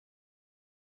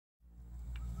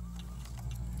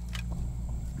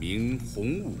明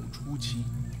洪武初期，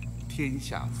天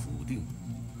下甫定，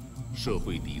社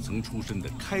会底层出身的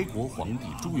开国皇帝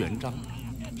朱元璋，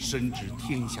深知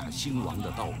天下兴亡的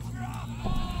道理，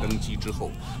登基之后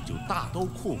就大刀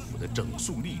阔斧地整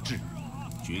肃吏治，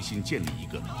决心建立一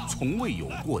个从未有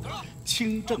过的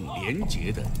清正廉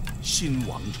洁的新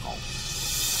王朝。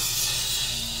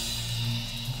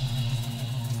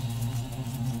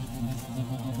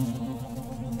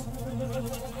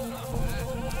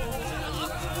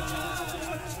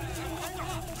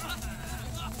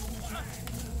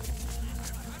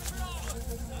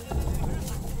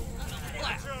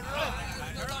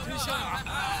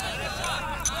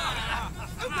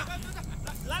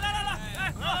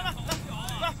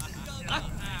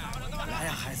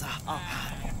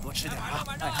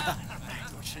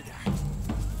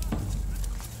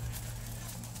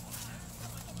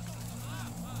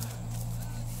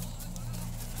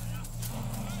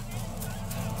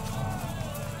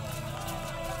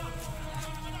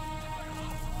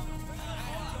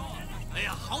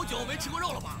 好久没吃过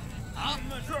肉了吧？啊，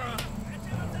是。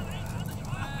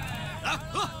来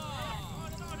喝。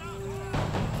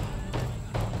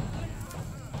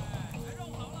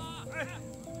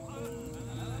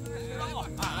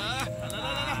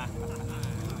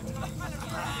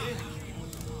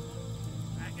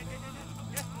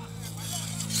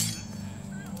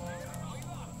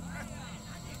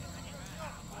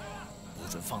不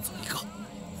准放走一个，活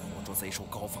捉贼首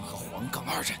高峰和黄岗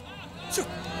2人。是。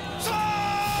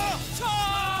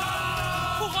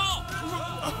 不好！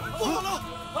不好了！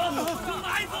有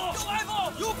埋伏！有埋伏！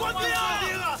有官兵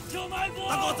啊！有埋伏！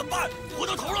大哥怎么办？活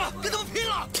到头了，跟他们拼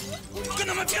了！跟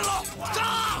他们拼了！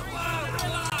杀！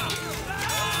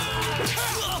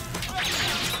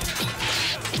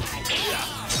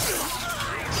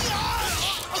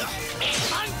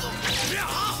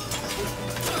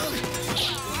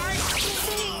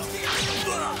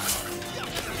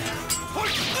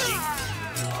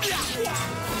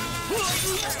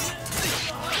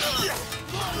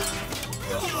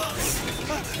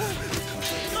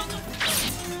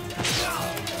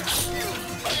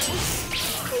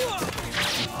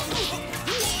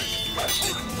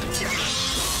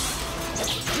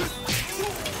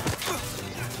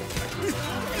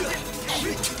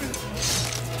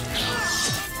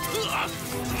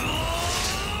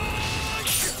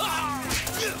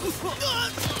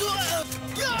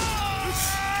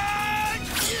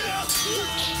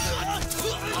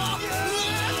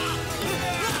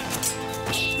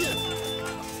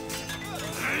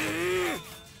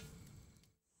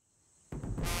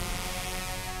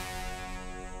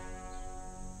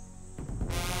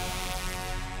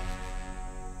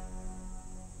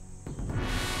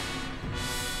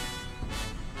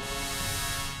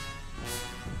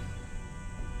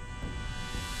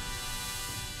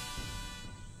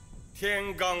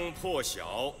天刚破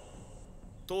晓，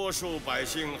多数百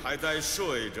姓还在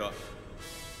睡着，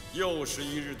又是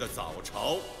一日的早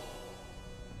朝。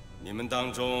你们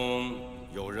当中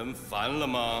有人烦了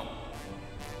吗？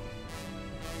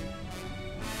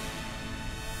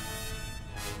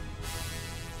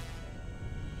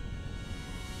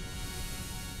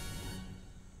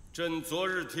朕昨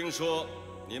日听说，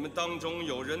你们当中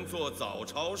有人作早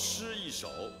朝诗一首，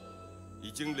已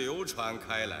经流传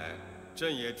开来。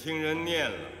 朕也听人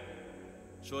念了，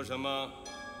说什么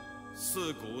“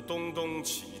四鼓咚咚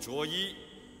起着衣，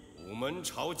午门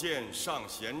朝见上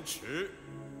贤池。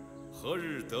何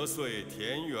日得遂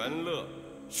田园乐，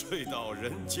睡到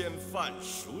人间饭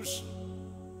熟时。”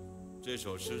这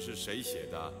首诗是谁写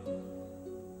的？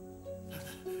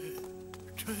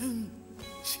臣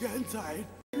前载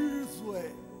之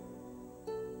罪。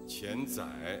前载。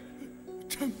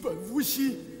臣本无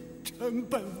心，臣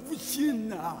本无心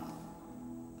呐。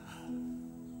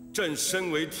 朕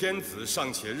身为天子，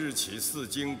尚且日起4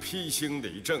经批兴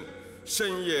理政，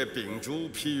深夜秉烛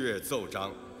批阅奏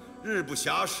章，日不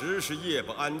暇食，是夜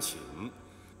不安寝，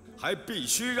还必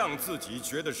须让自己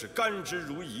觉得是甘之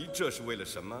如饴，这是为了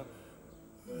什么？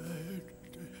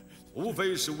无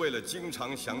非是为了经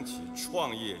常想起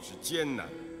创业之艰难，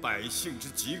百姓之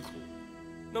疾苦。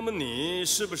那么你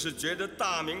是不是觉得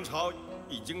大明朝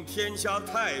已经天下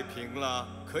太平了，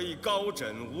可以高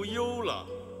枕无忧了？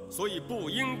 所以不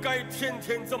应该天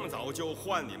天这么早就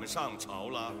唤你们上朝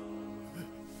了。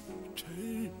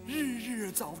臣日日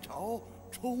早朝，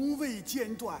从未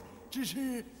间断，只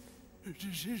是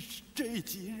这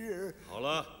几日。好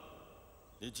了，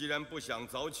你既然不想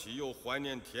早起，又怀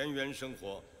念田园生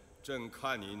活，朕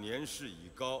看你年事已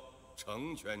高，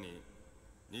成全你，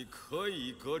你可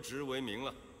以革职为民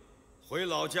了，回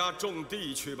老家种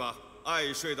地去吧。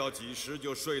爱睡到几时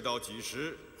就睡到几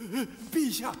时。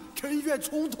陛下，臣愿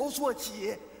从头说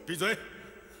起。闭嘴！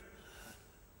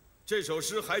这首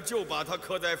诗还就把它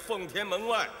刻在奉天门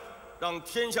外，让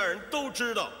天下人都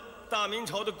知道，大明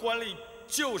朝的官吏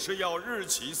就是要日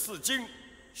起4经。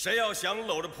谁要想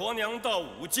搂着婆娘到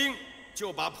5经，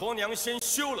就把婆娘先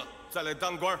休了，再来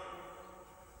当官。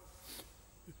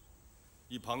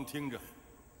一旁听着。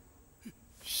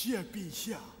谢陛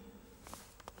下。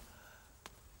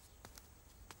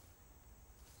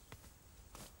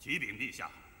启禀陛下，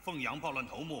凤阳暴乱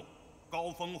头目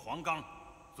高峰、黄刚，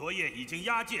昨夜已经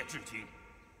押解至京。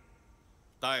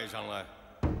带上来。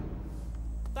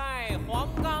带黄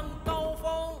刚、高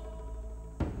峰。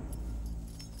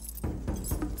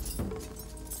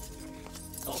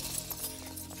走。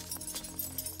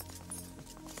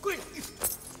跪下！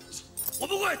我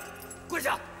不跪，跪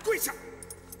下！跪下！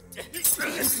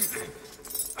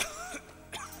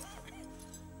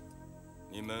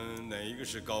你们哪一个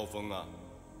是高峰啊？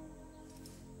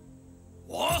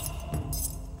我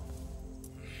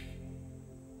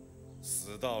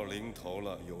死到临头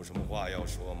了，有什么话要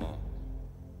说吗？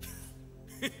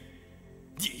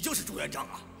你就是朱元璋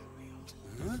啊！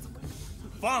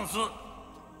放肆！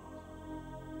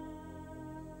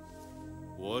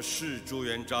我是朱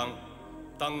元璋，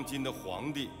当今的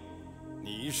皇帝。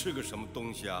你是个什么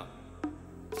东西啊？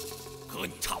和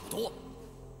你差不多，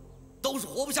都是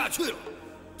活不下去了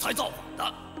才造反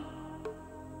的。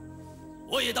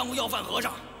我也当过要饭和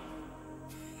尚，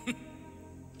哼，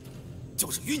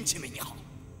就是运气没你好。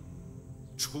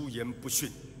出言不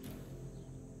逊，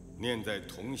念在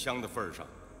同乡的份上，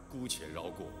姑且饶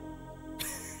过。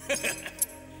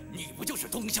你不就是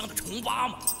东乡的重八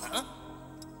吗？啊，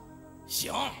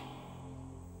行，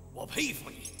我佩服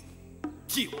你。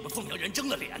替我们凤阳人争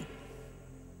了脸，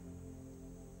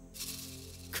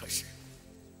可是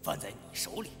犯在你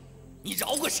手里，你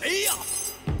饶过谁呀？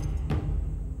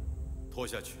拖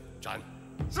下去斩！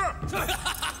是。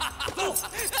走，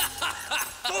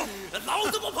走，老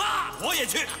子不怕，我也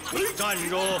去。站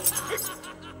住！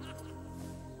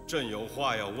朕有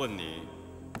话要问你。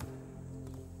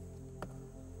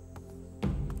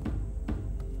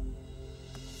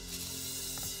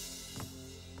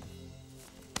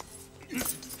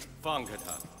放开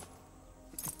他！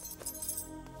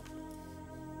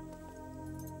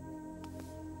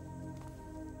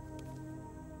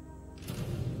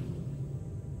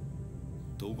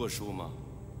读过书吗？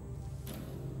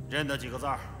认得几个字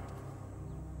儿。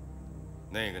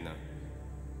那个呢？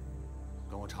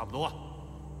跟我差不多。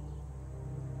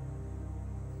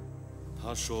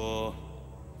他说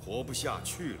活不下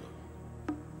去了，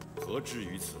何至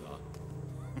于此啊？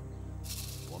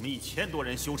我们1000多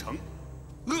人修城。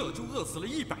饿就饿死了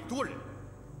100多人，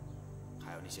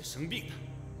还有那些生病的，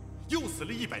又死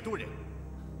了100多人，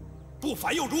不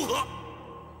反又如何？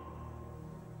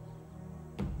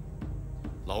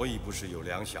劳役不是有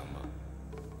粮饷吗？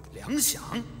粮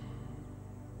饷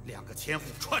，2个千户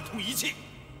串通一气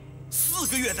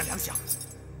，4个月的粮饷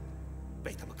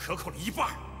被他们克扣了1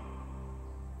半，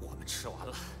我们吃完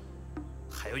了，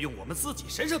还要用我们自己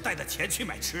身上带的钱去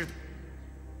买吃的，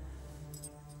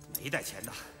没带钱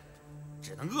的。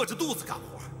只能饿着肚子干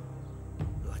活，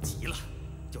饿急了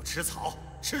就吃草、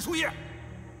吃树叶。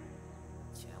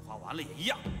钱花完了也一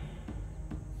样。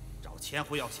找千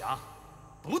户要饷，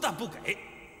不但不给，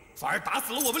反而打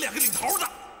死了我们2个领头的。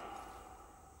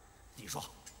你说，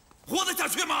活得下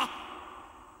去吗？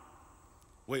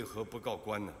为何不告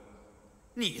官呢？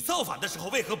你造反的时候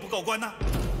为何不告官呢？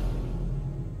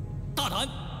大胆！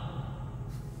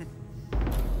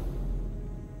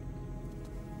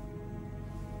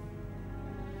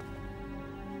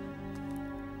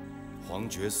黄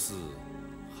觉寺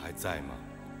还在吗？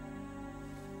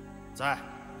在。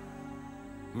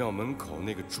庙门口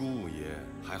那个朱五爷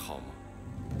还好吗？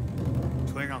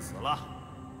村上死了。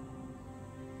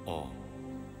哦，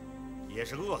也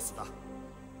是饿死的。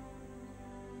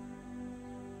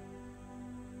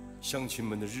乡亲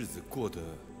们的日子过得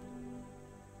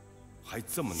还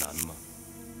这么难吗？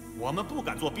我们不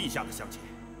敢做陛下的乡亲，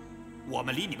我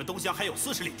们离你们东乡还有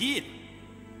40里地呢，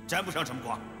沾不上什么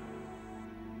光。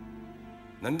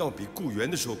难道比雇员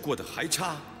的时候过得还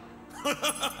差？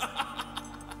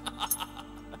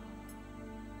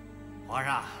皇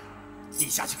上，你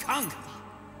下去看看吧，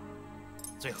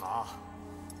最好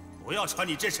不要穿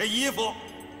你这身衣服。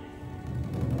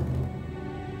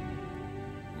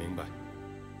明白，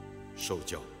受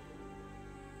教。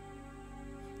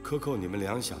克扣你们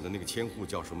粮饷的那个千户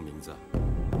叫什么名字啊？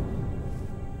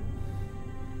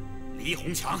李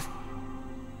洪强、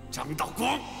张道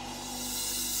光。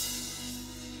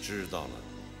知道了。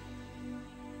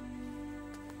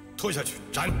拖下去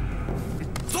斩。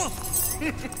走，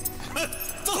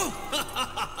走。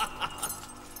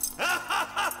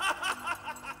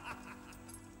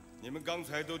你们刚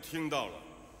才都听到了，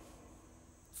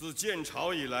自建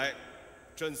朝以来，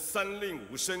朕3令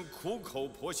5申苦口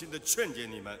婆心地劝诫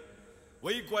你们，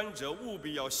为官者务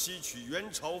必要吸取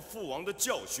元朝父王的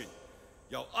教训，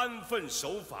要安分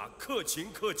守法、克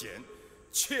勤克俭，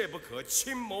切不可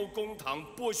亲谋公堂、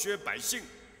剥削百姓。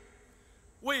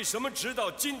为什么直到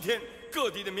今天，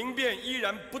各地的民变依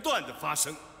然不断地发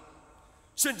生，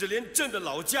甚至连朕的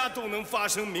老家都能发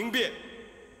生民变？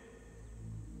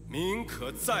民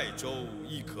可载舟，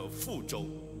亦可覆舟。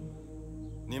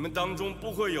你们当中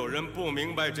不会有人不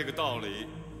明白这个道理。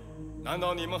难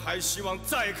道你们还希望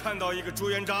再看到一个朱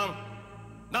元璋？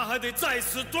那还得再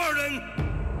死多少人？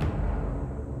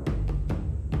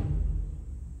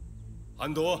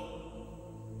韩铎，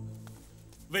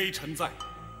微臣在。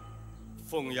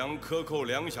凤阳克扣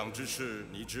粮饷之事，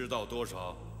你知道多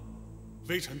少？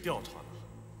微臣调查了，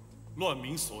乱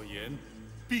民所言，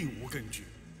并无根据。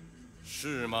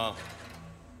是吗？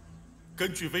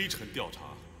根据微臣调查，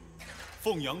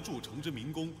凤阳筑城之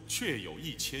民工确有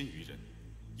1000余人，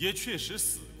也确实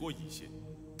死过一些，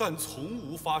但从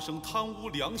无发生贪污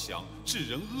粮饷、致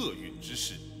人厄运之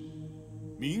事。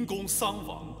民工丧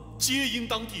亡，皆因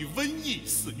当地瘟疫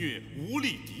肆虐，无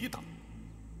力抵挡。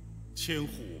千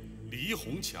户黎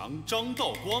洪强、张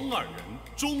道光2人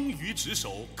忠于职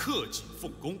守，克己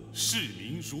奉公，视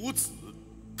民如子，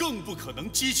更不可能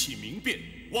激起民变。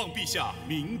望陛下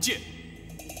明鉴。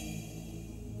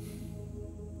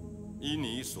依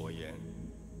你所言，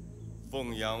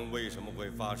凤阳为什么会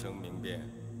发生民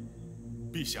变？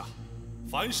陛下，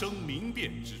凡生民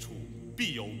变之处，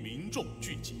必有民众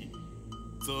聚集，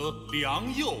则良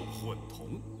莠混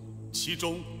同，其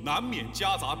中难免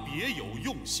夹杂别有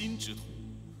用心之徒。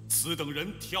此等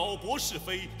人挑拨是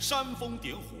非，煽风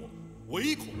点火，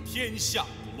唯恐天下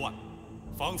不乱。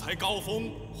方才高峰、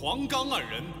黄冈2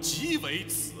人即为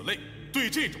此类。对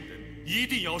这种人，一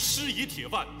定要施以铁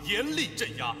腕，严厉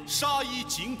镇压，杀一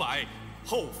儆百，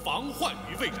后防患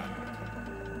于未然。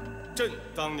朕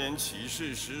当年起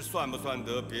事时，算不算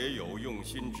得别有用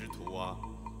心之徒啊？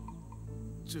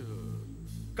这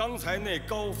刚才那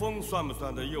高峰算不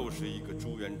算得又是一个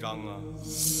朱元璋啊？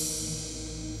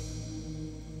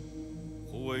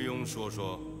胡惟庸说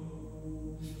说。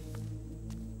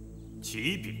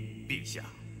启禀陛下，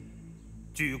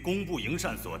据工部营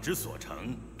缮所之所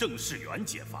成，郑士元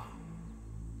揭发，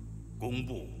工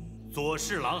部左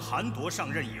侍郎韩铎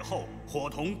上任以后，伙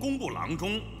同工部郎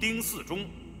中丁嗣忠、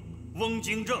翁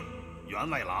京正、员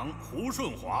外郎胡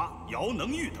顺华、姚能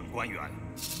玉等官员，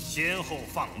先后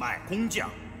放卖工匠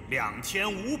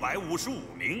2555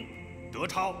名，得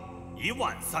钞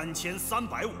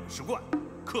13350贯，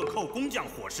克扣工匠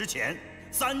伙食钱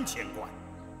3000贯。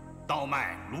倒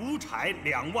卖炉柴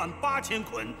28000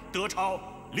捆，得钞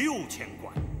6000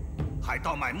贯，还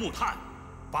倒卖木炭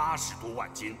80多万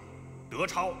斤，得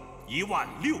钞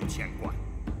16000贯。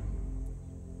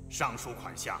上述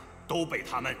款项都被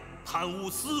他们贪污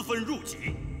私分入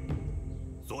籍。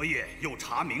昨夜又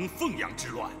查明凤阳之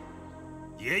乱，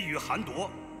也与韩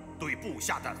铎对部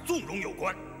下的纵容有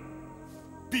关。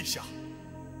陛下，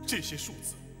这些数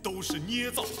字都是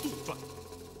捏造杜撰。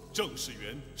郑士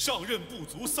元上任不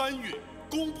足3月，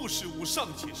工部事务尚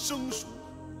且生疏，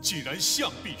竟然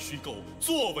象壁虚构，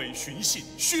作伪寻衅，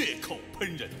血口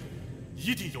喷人，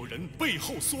一定有人背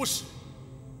后唆使，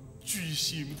居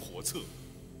心叵测，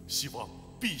希望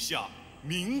陛下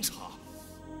明察。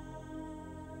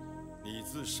你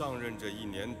自上任这1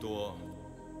年多，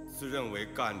自认为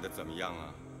干得怎么样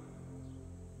啊？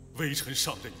微臣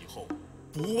上任以后，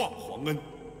不忘皇恩，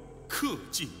恪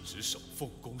尽职守，奉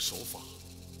公守法，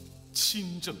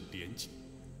清正廉洁，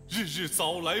日日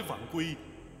早来晚归，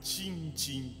兢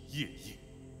兢业业，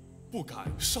不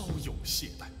敢稍有懈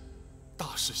怠。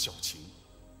大事小情，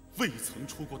未曾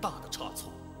出过大的差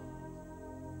错。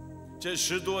这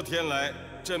10多天来，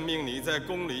朕命你在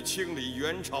宫里清理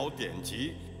元朝典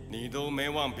籍，你都没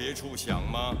往别处想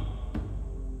吗？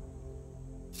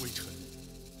微臣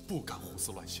不敢胡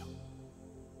思乱想。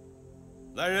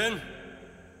来人，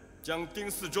将丁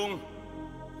嗣忠、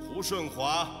胡顺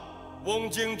华、翁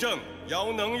京正、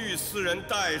姚能玉4人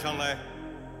带上来。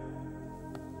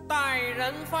带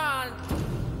人犯。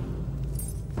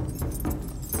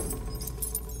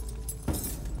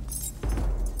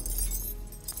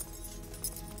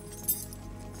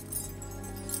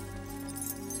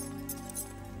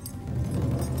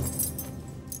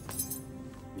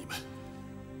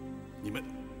你们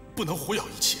不能胡咬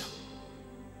一气啊！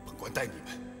本官待你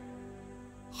们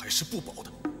还是不薄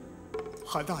的。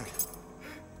韩大人，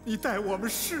你待我们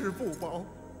誓不保，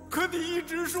可你一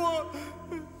直说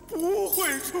不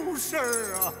会出事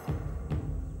儿啊。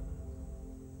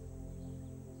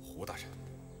胡大人，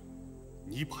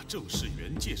你把郑士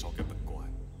元介绍给本官，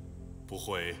不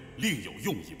会另有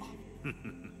用意吧？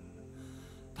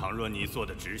倘若你做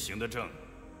的执行的正，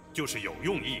就是有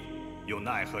用意，又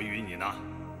奈何于你呢？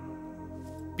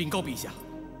禀告陛下，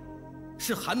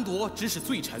是韩铎指使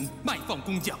罪臣卖放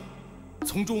工匠，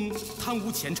从中贪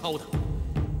污钱钞的，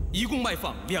一共卖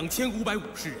放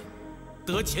2550人，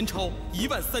得钱钞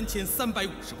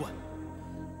13350贯，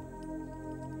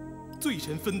罪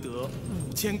臣分得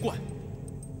5000贯，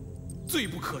罪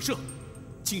不可赦，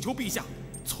请求陛下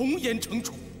从严惩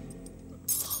处。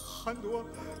韩铎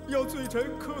要罪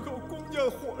臣克扣工匠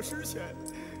伙食钱，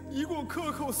一共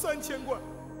克扣3000贯，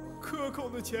克扣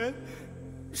的钱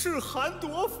是韩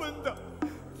铎分的，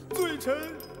罪臣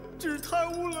只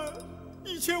贪污了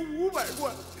1500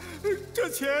贯，这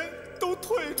钱都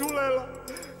退出来了，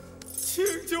请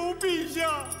求陛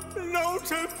下饶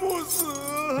臣不死。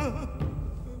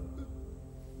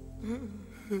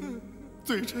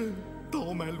罪臣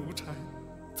倒卖炉柴，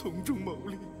从中牟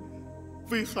利，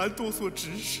为韩铎所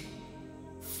指使，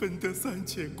分得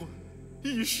3000贯，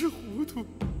一时糊涂，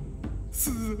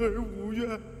死而无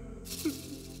怨。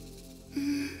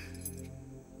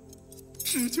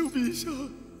只求陛下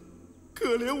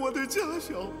可怜我的家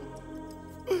小，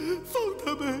放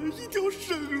他们一条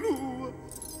生路啊！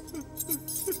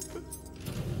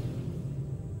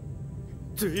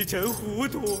罪臣糊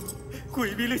涂，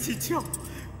毁灭了心窍。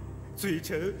罪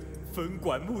臣分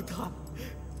管木炭，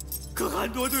可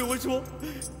韩铎对我说，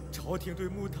朝廷对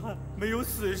木炭没有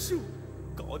死数，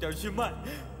高点去卖，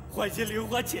换些零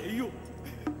花钱用。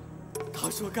他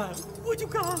说干，我就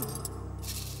干了。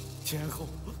前后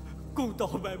共倒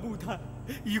卖木炭，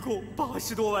一共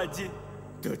80多万斤，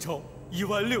得钞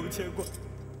16000贯。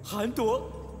韩铎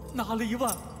拿了1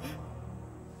万，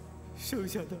剩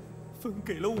下的分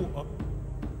给了我。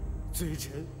罪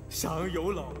臣上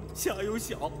有老，下有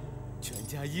小，全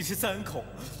家13口，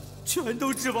全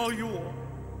都指望于我。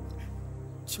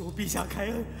求陛下开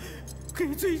恩，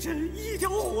给罪臣一条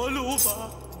活路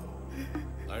吧。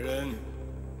来人，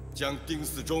将丁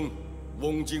嗣忠、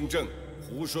翁京正、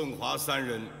胡顺华3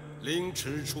人凌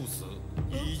迟处死，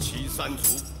夷其3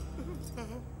族；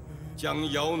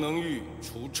将姚能玉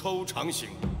处抽长刑，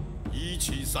夷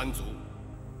其3族。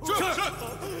是。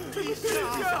陛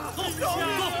下，走，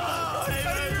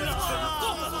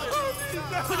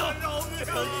快走！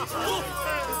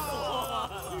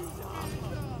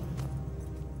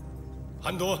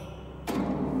韩铎，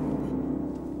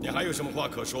你还有什么话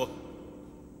可说？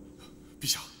陛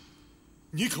下，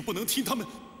你可不能听他们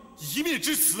一面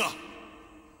之词啊！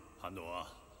韩铎，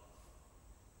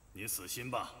你死心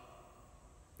吧，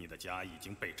你的家已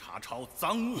经被查抄，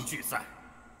赃物俱在，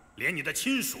连你的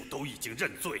亲属都已经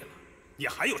认罪了，你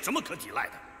还有什么可抵赖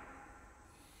的？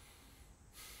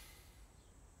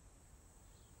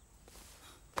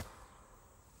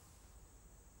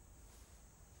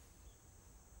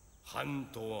韩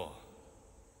铎，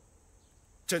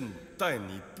朕待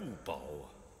你不薄啊！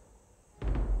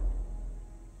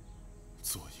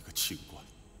做一个清官，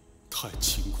太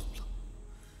辛苦了。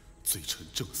罪臣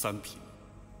正3品，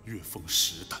月俸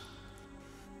10担，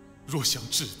若想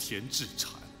治田治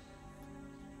产，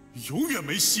永远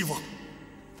没希望。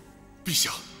陛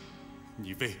下，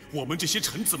你为我们这些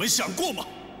臣子们想过吗？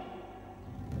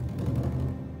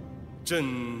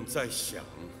朕在想，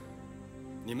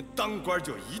你们当官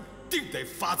就一定得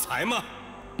发财吗？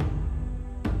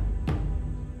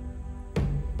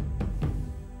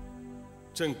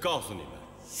朕告诉你们，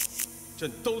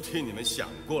朕都替你们想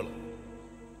过了。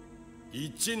以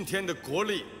今天的国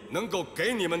力，能够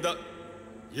给你们的，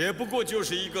也不过就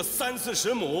是一个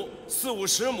30-40亩、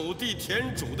40-50亩地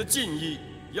田主的进益。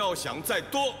要想再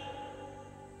多，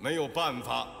没有办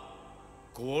法，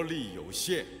国力有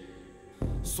限，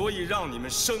所以让你们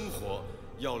生活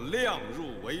要量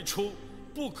入为出，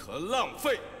不可浪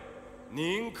费，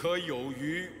宁可有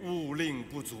余，勿令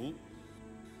不足。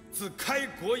自开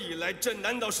国以来，朕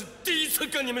难道是第一次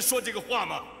跟你们说这个话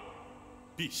吗？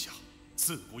陛下，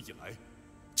自古以来，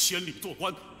千里做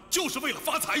官就是为了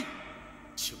发财。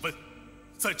请问，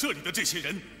在这里的这些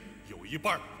人，有一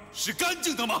半是干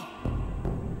净的吗？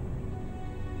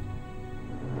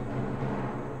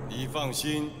你放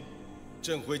心，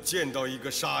朕会见到一个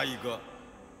杀一个，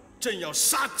朕要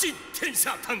杀尽天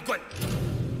下贪官。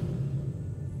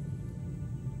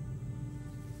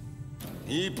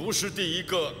你不是第一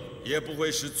个，也不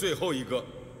会是最后一个。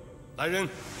来人，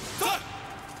在！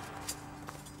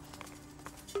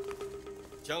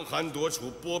将韩铎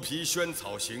处剥皮宣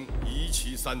草刑，夷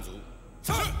其3族。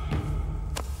是。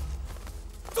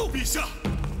奏陛下，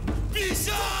陛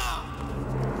下。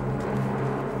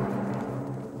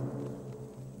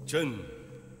朕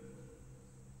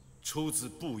出自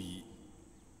布衣，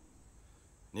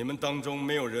你们当中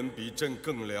没有人比朕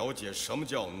更了解什么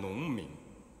叫农民。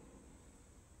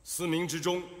四民之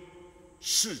中，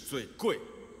士最贵，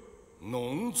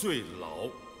农最劳。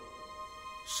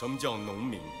什么叫农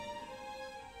民？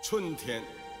春天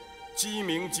鸡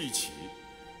鸣即起，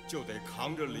就得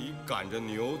扛着犁赶着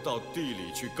牛到地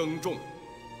里去耕种。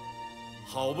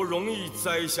好不容易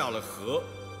栽下了禾，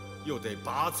又得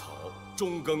拔草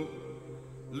中耕，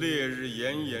烈日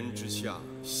炎炎之下，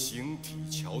形体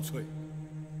憔悴。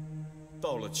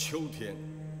到了秋天，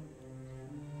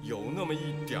有那么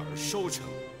一点儿收成，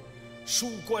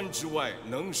书关之外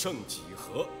能剩几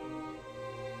何？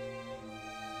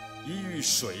一遇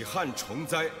水旱虫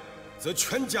灾，则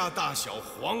全家大小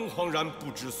惶惶然不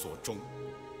知所终。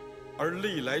而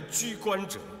历来居官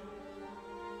者，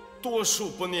多数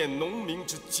不念农民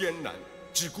之艰难，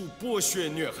只顾剥削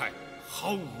虐害，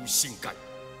毫无心肝。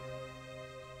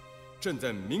朕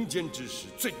在民间之时，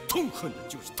最痛恨的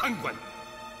就是贪官。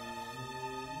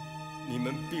你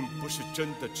们并不是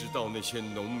真的知道那些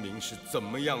农民是怎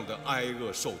么样的挨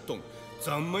饿受冻，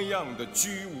怎么样的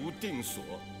居无定所。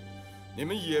你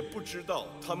们也不知道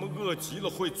他们饿极了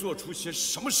会做出些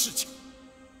什么事情。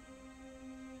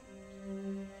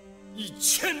以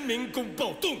千民公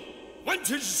暴动，完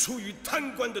全是出于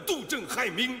贪官的杜政害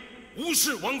民、无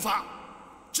视王法，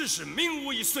致使民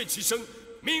无以遂其生。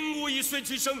民无以遂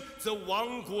其生，则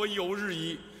亡国有日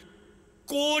矣。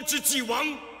国之既亡，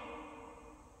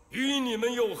与你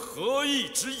们又何益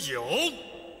之有？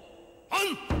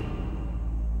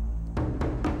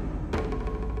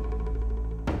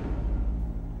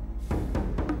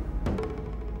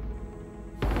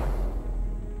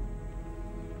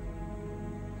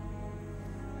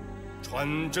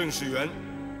传正式员。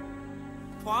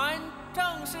传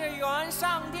正式员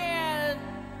上殿。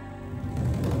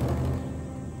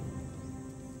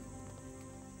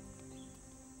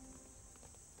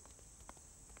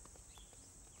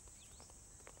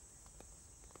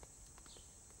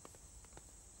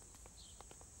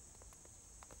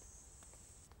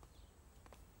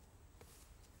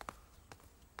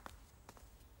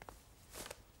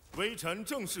微臣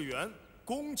正式员，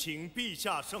恭请陛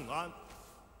下圣安。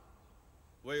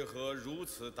为何如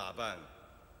此打扮？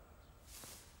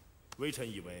微臣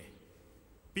以为，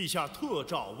陛下特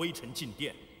召微臣进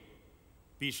殿，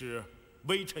必是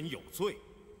微臣有罪，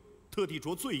特地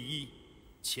着罪衣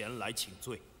前来请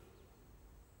罪。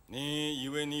你以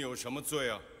为你有什么罪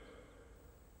啊？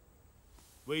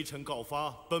微臣告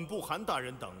发本部韩大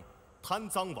人等贪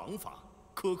赃枉法、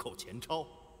克扣钱钞，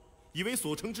以为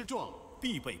所呈之状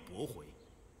必被驳回。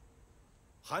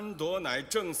韩铎乃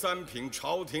正三品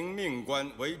朝廷命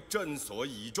官，为朕所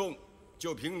倚重，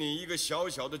就凭你一个小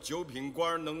小的九品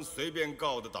官，能随便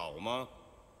告得倒吗？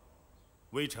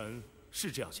微臣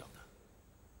是这样想的。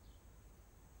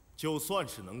就算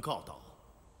是能告倒，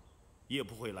也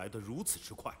不会来得如此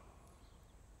之快。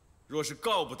若是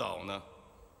告不倒呢？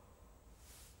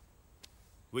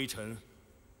微臣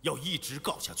要一直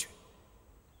告下去，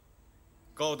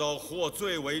告到获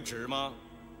罪为止吗？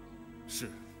是。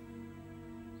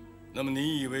那么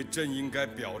你以为朕应该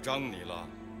表彰你了？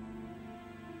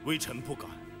微臣不敢，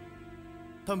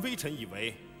但微臣以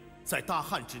为，在大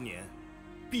旱之年，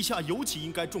陛下尤其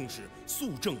应该重视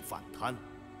肃正反贪。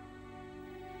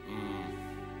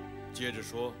接着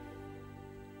说。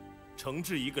惩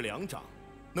治一个粮长，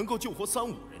能够救活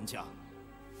3、5人家，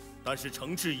但是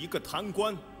惩治一个贪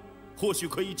官，或许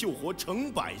可以救活成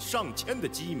百上千的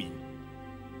饥民。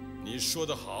你说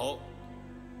得好。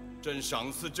朕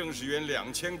赏赐正式员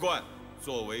2000贯，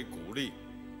作为鼓励。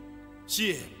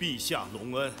谢陛下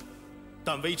隆恩，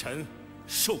但微臣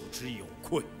受之有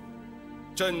愧。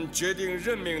朕决定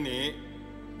任命你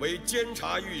为监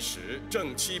察御史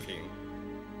正7品。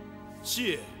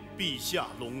谢陛下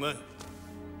隆恩。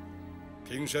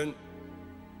平身。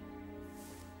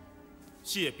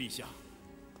谢陛下。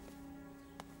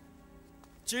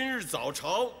今日早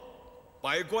朝，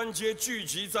百官皆聚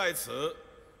集在此。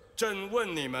朕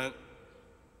问你们，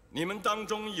你们当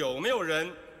中有没有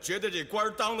人觉得这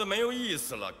官当得没有意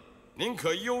思了？您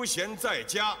可悠闲在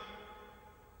家。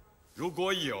如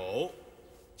果有，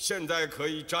现在可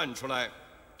以站出来，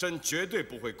朕绝对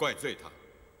不会怪罪他，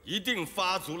一定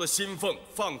发足了薪俸，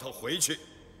放他回去。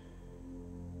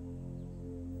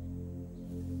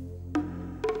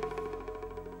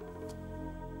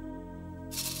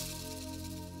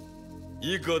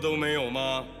一个都没有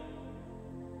吗？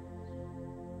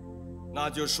那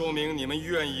就说明你们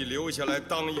愿意留下来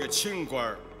当一个清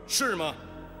官，是吗？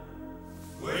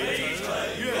微臣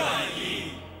愿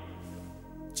意。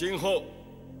今后，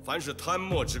凡是贪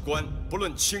墨之官，不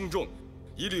论轻重，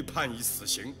一律判以死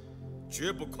刑，绝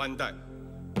不宽待。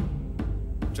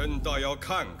朕倒要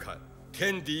看看，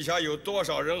天底下有多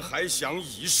少人还想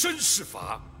以身试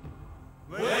法。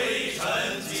微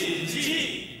臣谨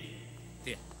记。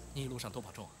爹，你一路上多保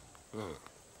重。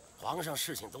皇上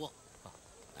事情多，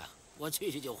我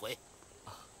去就回。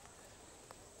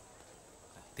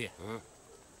爹，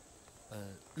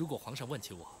如果皇上问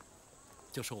起我，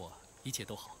就说我一切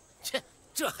都好。切，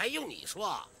这还用你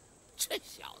说？这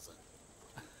小子。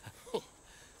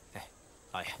哎，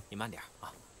老爷，你慢点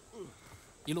啊。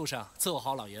一路上伺候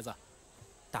好老爷子。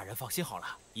大人放心好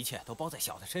了，一切都包在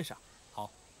小的身上。好，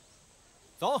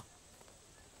走。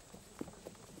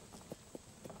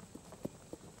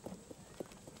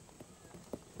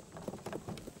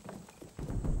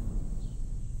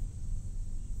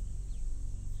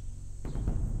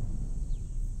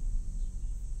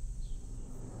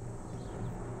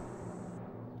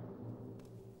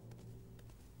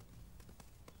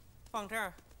放这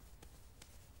儿，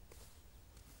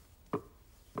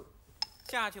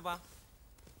下去吧。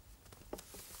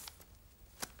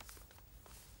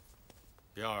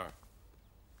彪儿，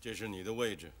这是你的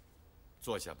位置，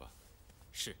坐下吧。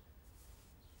是。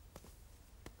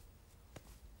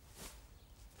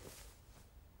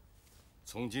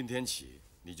从今天起，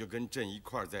你就跟朕一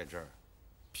块儿在这儿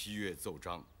批阅奏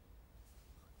章。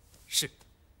是。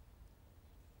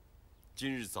今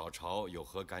日早朝有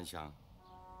何感想？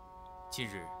今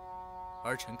日，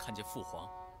儿臣看见父皇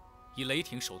以雷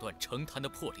霆手段惩贪的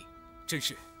魄力，真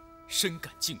是深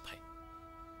感敬佩。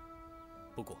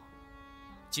不过，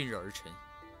今日儿臣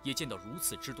也见到如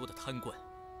此之多的贪官，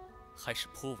还是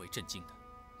颇为震惊的。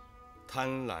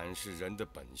贪婪是人的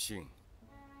本性，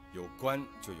有官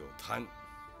就有贪。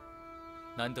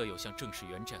难得有像郑士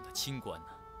元这样的清官呢。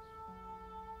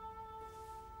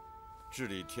治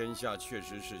理天下确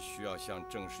实是需要像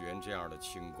郑士元这样的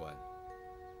清官。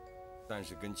但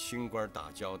是跟清官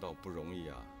打交道不容易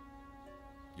啊，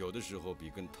有的时候比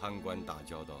跟贪官打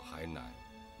交道还难，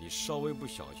你稍微不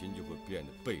小心就会变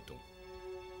得被动。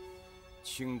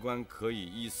清官可以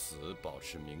以死保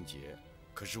持名节，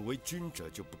可是为君者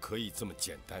就不可以这么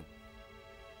简单。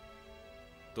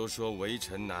都说为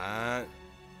臣难，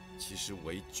其实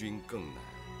为君更难。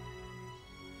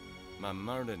慢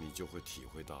慢的你就会体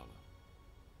会到了。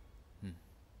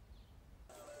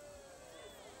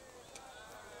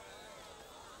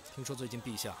听说最近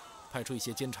陛下派出一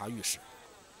些监察御史，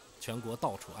全国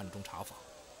到处暗中查访，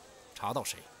查到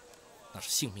谁，那是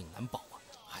性命难保啊！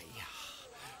哎呀，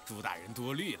朱大人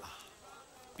多虑了，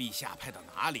陛下派到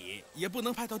哪里也不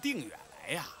能派到定远来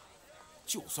呀。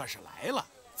就算是来了，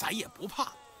咱也不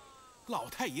怕。老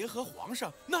太爷和皇上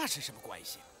那是什么关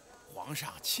系？皇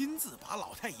上亲自把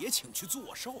老太爷请去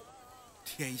做寿，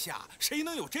天下谁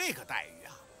能有这个待遇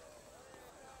啊？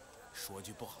说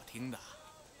句不好听的。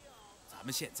咱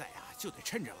们现在啊，就得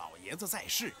趁着老爷子在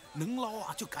世，能捞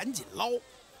啊就赶紧捞，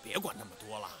别管那么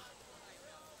多了。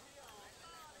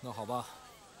那好吧，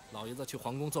老爷子去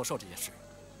皇宫做寿这件事，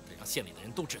得让县里的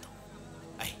人都知道。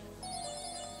哎，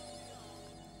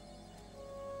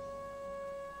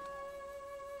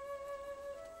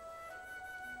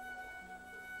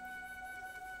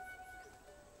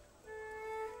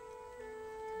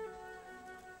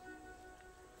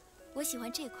我喜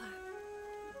欢这块儿。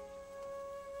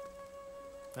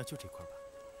那就这块吧。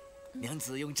娘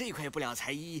子用这块布料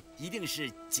裁衣，一定是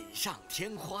锦上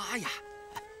添花呀。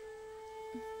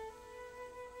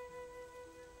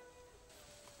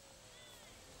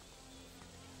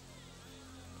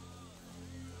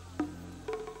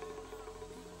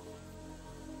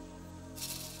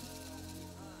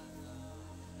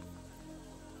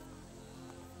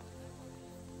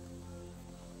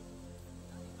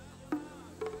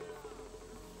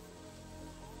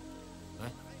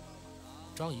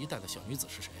张仪带的小女子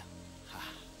是谁呀？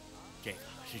这个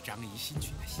是张仪新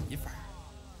娶的媳妇儿。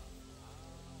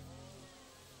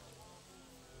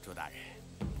朱大人，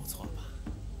不错吧？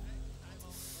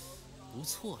不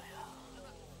错呀，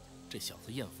这小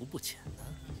子艳福不浅呢。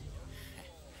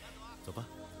走吧。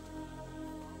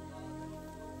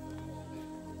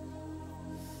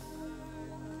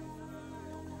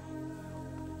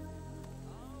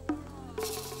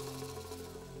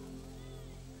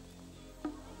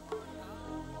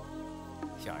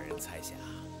小人猜想，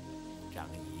张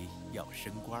仪要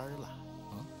升官了。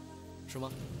啊，是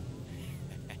吗？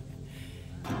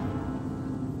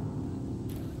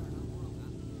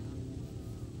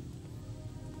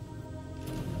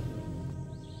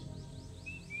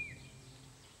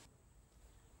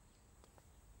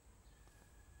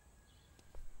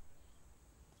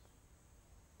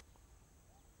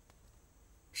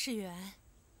世元，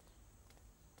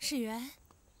世元，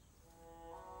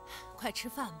快吃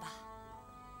饭吧。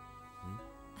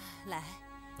来。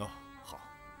哦，好。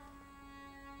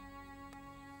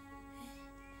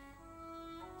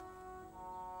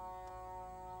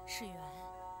世元，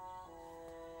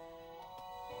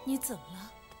你怎么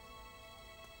了？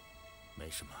没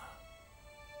什么。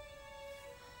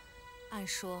按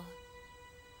说，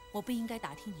我不应该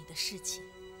打听你的事情。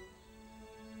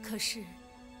可是，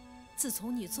自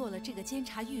从你做了这个监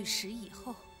察御史以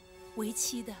后，为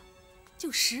妻的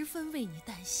就十分为你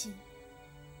担心。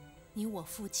你我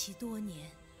夫妻多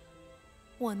年，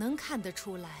我能看得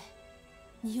出来，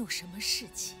你有什么事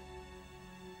情。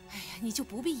哎呀，你就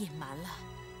不必隐瞒了，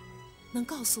能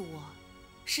告诉我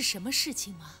是什么事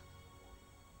情吗？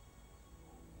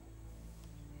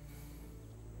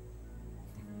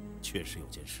确实有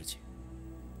件事情。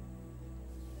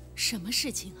什么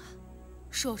事情啊？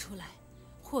说出来，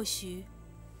或许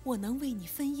我能为你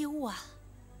分忧啊。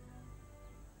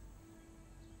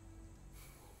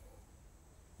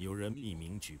有人匿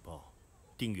名举报，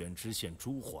定远知县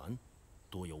朱桓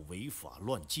多有违法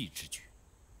乱纪之举，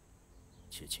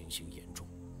且情形严重，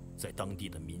在当地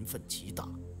的民愤极大。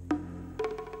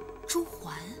朱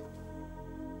桓？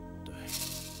对，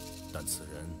但此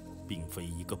人并非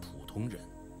一个普通人。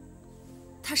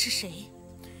他是谁？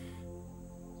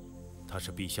他是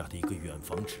陛下的一个远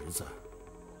房侄子，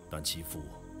但其父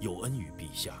有恩于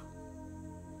陛下，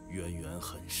渊源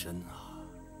很深啊。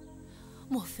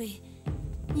莫非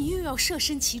你又要设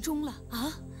身其中了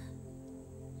啊？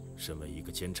身为一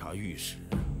个监察御史，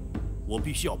我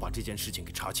必须要把这件事情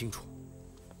给查清楚，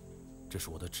这是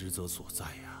我的职责所在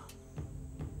呀。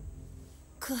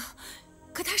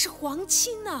可他是皇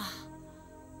亲呐。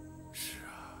是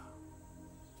啊。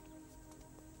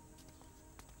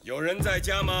有人在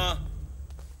家吗？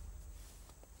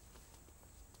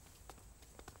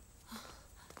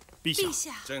陛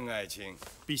下，朕爱卿。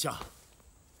陛下，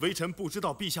微臣不知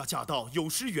道陛下驾到，有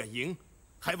失远迎，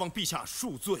还望陛下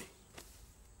恕罪。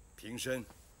平身。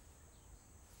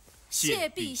谢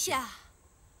陛下。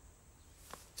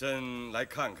朕来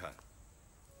看看。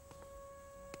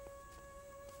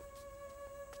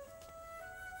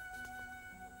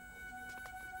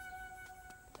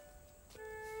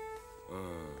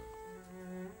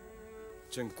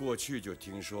朕过去就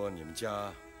听说你们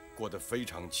家过得非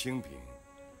常清贫，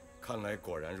看来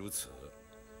果然如此。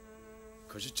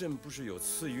可是朕不是有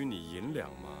赐予你银两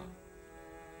吗？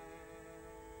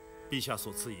陛下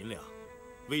所赐银两，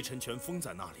微臣全封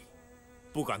在那里，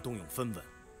不敢动用分文。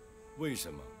为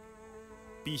什么？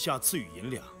陛下赐予银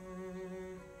两，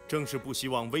正是不希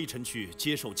望微臣去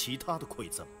接受其他的馈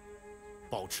赠，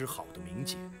保持好的名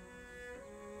节。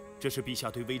这是陛下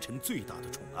对微臣最大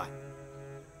的宠爱。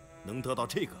能得到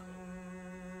这个，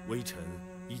微臣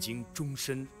已经终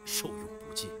身受用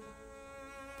不尽，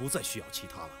不再需要其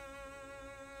他了。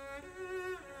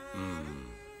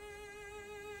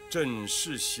朕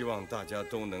是希望大家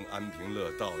都能安贫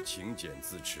乐道、勤俭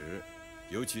自持，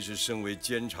尤其是身为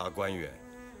监察官员，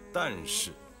但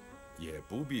是也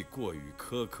不必过于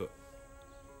苛刻。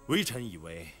微臣以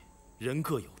为人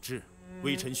各有志，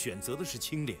微臣选择的是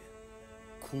清廉。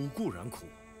苦固然苦，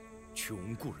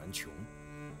穷固然穷，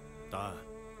但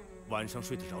晚上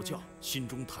睡得着觉，心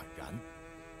中坦然。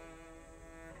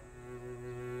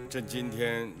朕今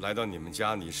天来到你们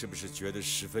家，你是不是觉得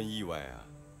十分意外啊？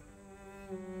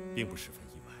并不十分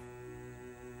意外。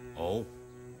哦，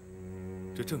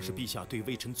这正是陛下对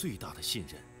微臣最大的信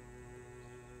任。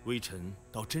微臣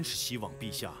倒真是希望陛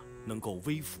下能够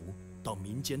微服到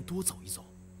民间多走一走，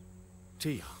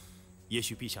这样，也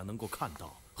许陛下能够看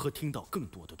到和听到更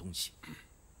多的东西。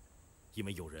因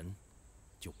为有人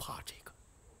就怕这个。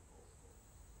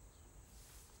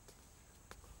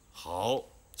好，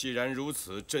既然如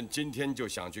此，朕今天就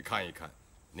想去看一看。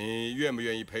你愿不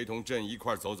愿意陪同朕一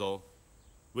块走走？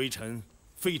微臣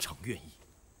非常愿意。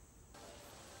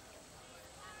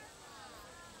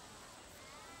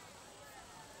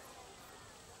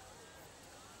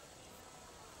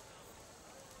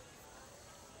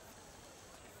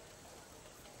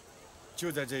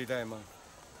就在这一带吗？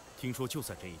听说就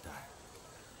在这一带，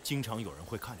经常有人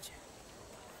会看见。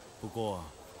不过，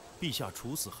陛下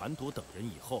处死韩铎等人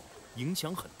以后，影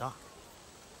响很大，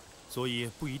所以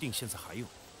不一定现在还有。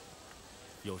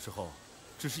有时候，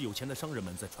只是有钱的商人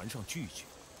们在船上聚一聚。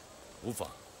无妨，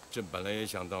朕本来也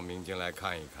想到民间来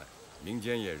看一看，民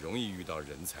间也容易遇到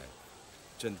人才。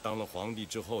朕当了皇帝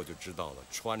之后就知道了，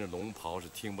穿着龙袍是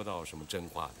听不到什么真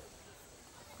话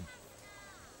的。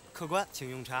客官，请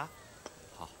用茶。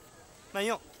好，慢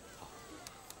用。好，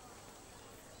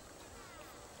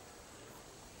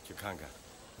去看看。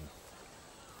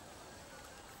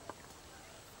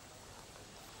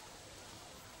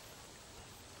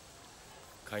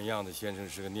看样子先生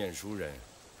是个念书人。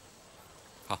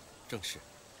好，正是。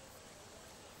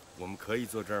我们可以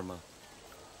坐这儿吗？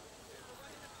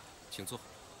请坐。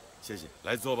谢谢，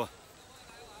来坐吧。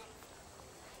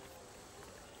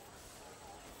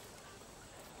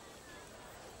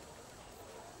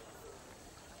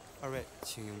二位，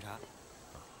请用茶。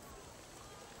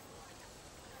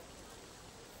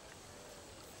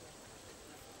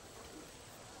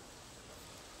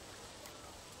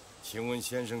请问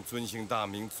先生尊姓大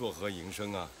名，作何营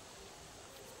生啊？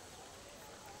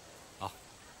啊，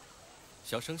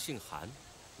小生姓韩，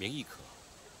名亦可，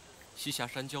栖霞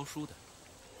山教书的。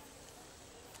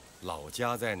老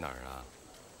家在哪儿啊？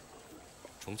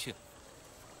重庆。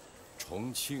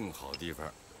重庆好地方。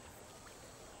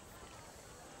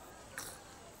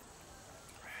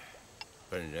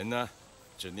本人呢，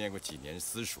只念过几年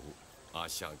私塾，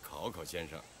想考考先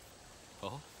生。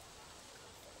哦，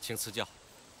请赐教。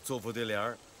做副对联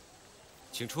儿，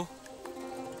请出。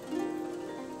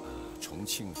重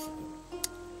庆府，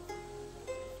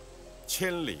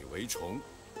千里为重，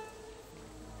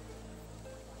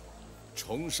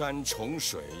重山重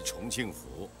水重庆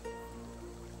府。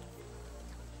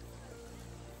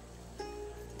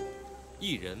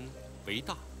一人为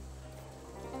大，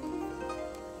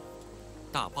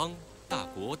大邦大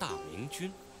国大明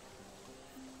君。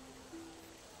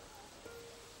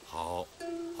好，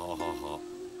好，好，好。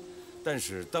但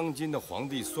是当今的皇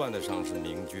帝算得上是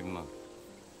明君吗？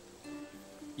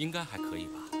应该还可以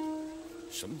吧。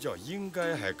什么叫应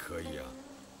该还可以啊？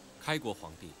开国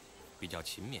皇帝比较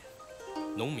勤勉，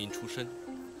农民出身，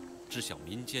知晓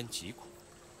民间疾苦，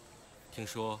听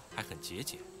说还很节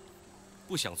俭，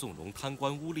不想纵容贪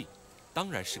官污吏，当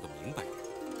然是个明白人。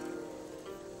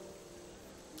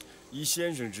依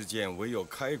先生之见，唯有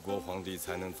开国皇帝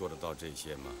才能做得到这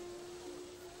些吗？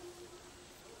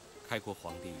开国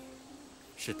皇帝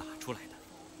是打出来的，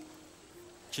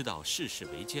知道世事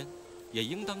为艰，也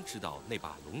应当知道那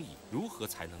把龙椅如何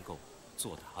才能够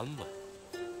坐得安稳。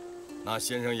那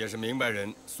先生也是明白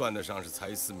人，算得上是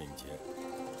才思敏捷。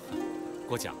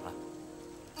过奖了。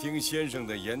听先生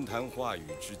的言谈话语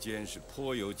之间是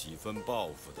颇有几分抱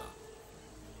负的，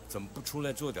怎么不出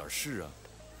来做点事啊？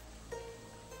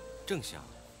正想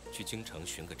去京城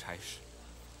寻个差事。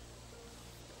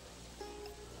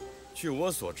据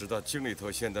我所知道，京里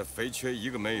头现在肥缺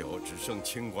一个没有，只剩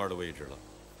清官的位置了。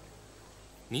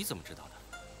你怎么知道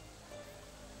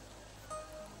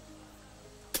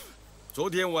的？昨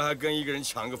天我还跟一个人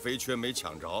抢个肥缺，没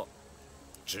抢着，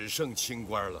只剩清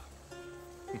官了。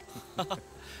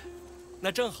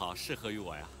那正好适合于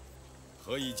我呀。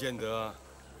何以见得啊？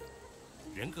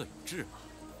人各有志嘛。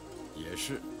也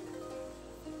是。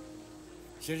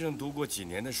先生读过几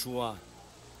年的书啊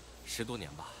？10多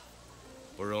年吧。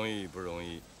不容易，不容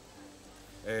易。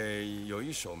有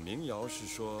一首民谣是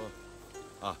说，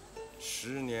啊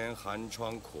，10年寒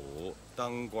窗苦，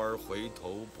当官回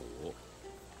头补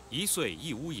，1岁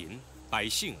一屋银，百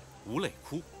姓无泪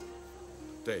哭。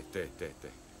对对对对，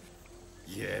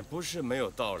也不是没有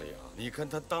道理啊。你看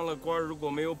他当了官，如果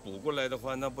没有补过来的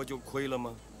话，那不就亏了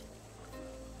吗？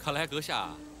看来阁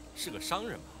下是个商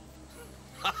人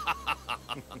吧？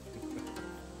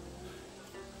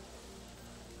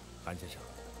韩先生，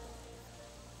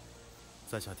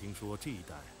在下听说这一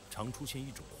带常出现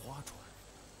一种花船，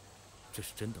这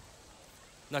是真的吗？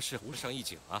那是湖上一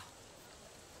景啊。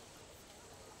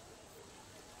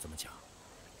怎么讲？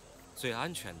最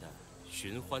安全的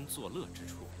寻欢作乐之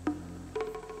处。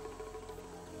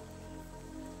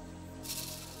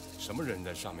什么人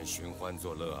在上面寻欢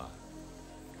作乐啊？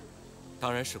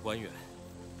当然是官员。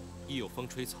一有风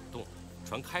吹草动，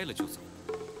船开了就走，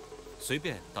随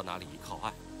便到哪里一靠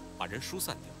岸，把人疏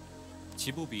散掉，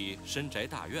岂不比深宅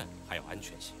大院还要安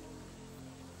全些？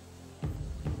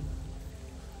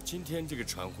今天这个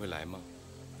船会来吗？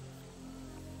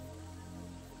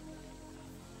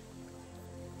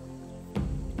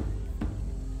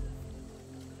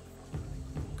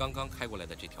刚刚开过来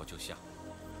的这条就像。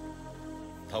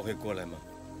他会过来吗？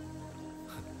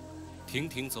停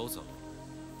停走走，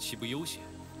岂不悠闲？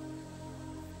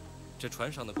这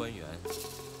船上的官员，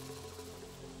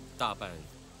大半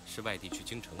是外地去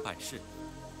京城办事。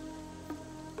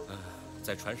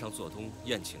在船上做东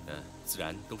宴请的，自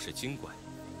然都是京官。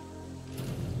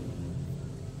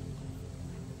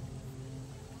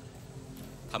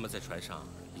他们在船上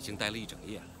已经待了一整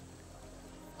夜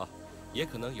了。也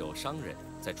可能有商人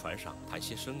在船上谈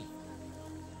些生意，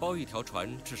包一条船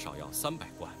至少要300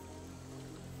贯，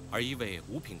而一位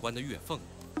五品官的月俸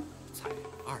才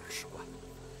20贯。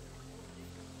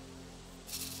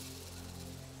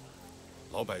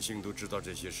老百姓都知道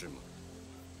这些事吗？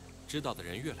知道的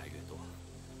人越来越多，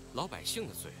老百姓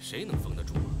的罪谁能封得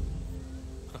住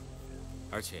啊？哼！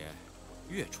而且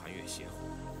越传越邪乎。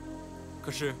可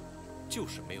是，就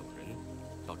是没有人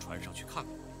到船上去看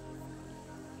过。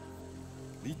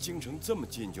离京城这么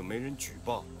近，就没人举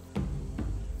报？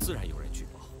自然有人举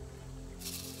报。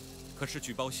可是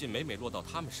举报信每落到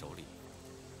他们手里，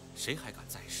谁还敢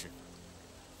再试？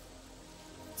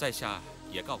在下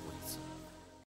也告过一次，